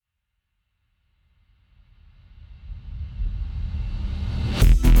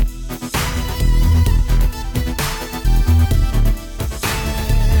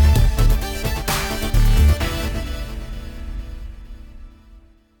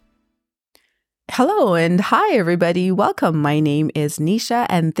Hello and hi, everybody. Welcome. My name is Nisha,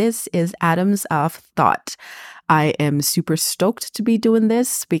 and this is Atoms of Thought. I am super stoked to be doing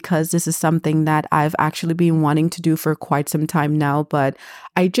this because this is something that I've actually been wanting to do for quite some time now, but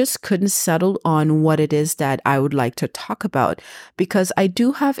I just couldn't settle on what it is that I would like to talk about because I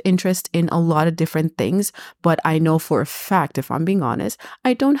do have interest in a lot of different things, but I know for a fact, if I'm being honest,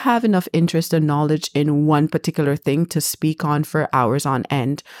 I don't have enough interest and knowledge in one particular thing to speak on for hours on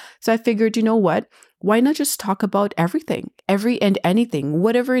end. So I figured, you know what? Why not just talk about everything, every and anything?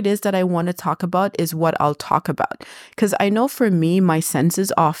 Whatever it is that I want to talk about is what I'll talk about. Because I know for me, my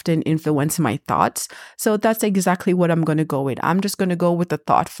senses often influence my thoughts. So that's exactly what I'm going to go with. I'm just going to go with the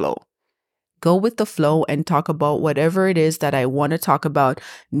thought flow. Go with the flow and talk about whatever it is that I want to talk about.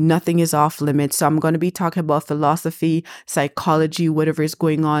 Nothing is off limits. So I'm going to be talking about philosophy, psychology, whatever is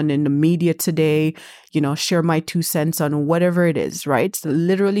going on in the media today, share my 2 cents on whatever it is, right? So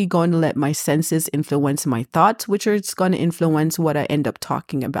literally going to let my senses influence my thoughts, which is going to influence what I end up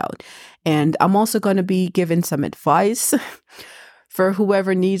talking about. And I'm also going to be giving some advice for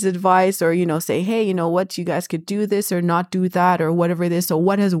whoever needs advice or, say, hey, you know what, you guys could do this or not do that or whatever it is. So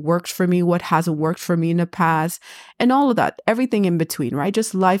what has worked for me, what hasn't worked for me in the past and all of that, everything in between, right?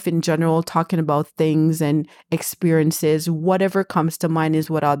 Just life in general, talking about things and experiences, whatever comes to mind is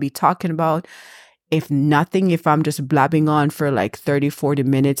what I'll be talking about. If I'm just blabbing on for like 30, 40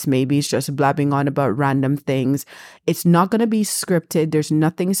 minutes, maybe it's just blabbing on about random things. It's not going to be scripted. There's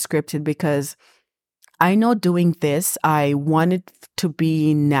nothing scripted because I know doing this, I want it to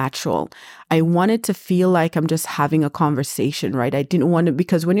be natural. I wanted to feel like I'm just having a conversation, right? I didn't want to,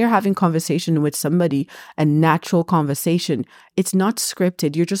 because when you're having conversation with somebody, a natural conversation, it's not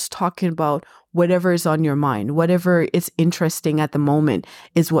scripted. You're just talking about whatever is on your mind, whatever is interesting at the moment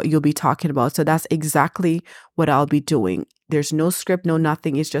is what you'll be talking about. So that's exactly what I'll be doing. There's no script, no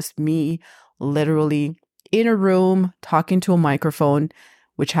nothing. It's just me literally in a room talking to a microphone,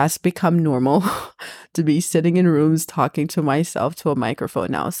 which has become normal to be sitting in rooms talking to myself to a microphone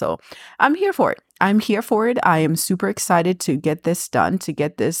now. So I'm here for it. I am super excited to get this done, to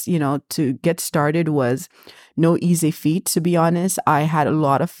get this, to get started was no easy feat, to be honest. I had a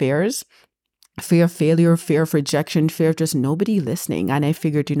lot of fears. Fear of failure, fear of rejection, fear of just nobody listening. And I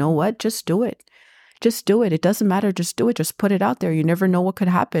figured, you know what? Just do it. Just do it. It doesn't matter. Just do it. Just put it out there. You never know what could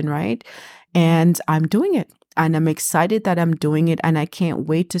happen, right? And I'm doing it. And I'm excited that I'm doing it. And I can't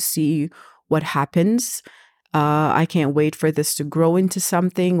wait to see what happens. I can't wait for this to grow into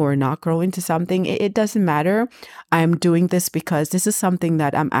something or not grow into something. It doesn't matter. I'm doing this because this is something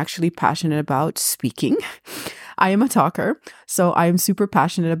that I'm actually passionate about, speaking. I am a talker. So I'm super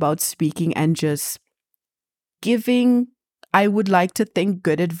passionate about speaking and just giving, I would like to think,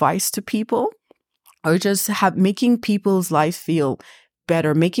 good advice to people or just making people's life feel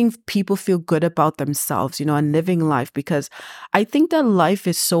better, making people feel good about themselves, and living life, because I think that life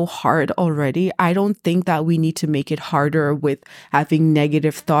is so hard already. I don't think that we need to make it harder with having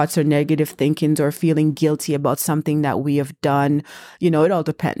negative thoughts or negative thinkings or feeling guilty about something that we have done. It all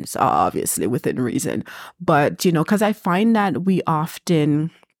depends, obviously, within reason. But, because I find that we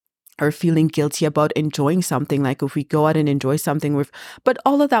often are feeling guilty about enjoying something, like if we go out and enjoy something but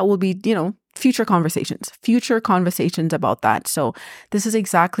all of that will be, future conversations about that. So this is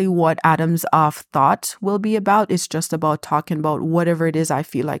exactly what Atoms of Thought will be about. It's just about talking about whatever it is I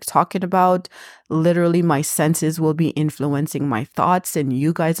feel like talking about. Literally, my senses will be influencing my thoughts and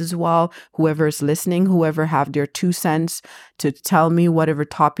you guys as well. Whoever is listening, whoever have their 2 cents to tell me whatever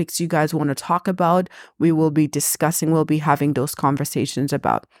topics you guys want to talk about, we will be discussing, we'll be having those conversations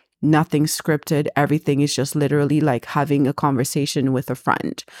about. Nothing scripted. Everything is just literally like having a conversation with a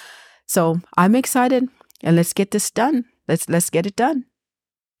friend. So I'm excited and let's get this done. Let's get it done.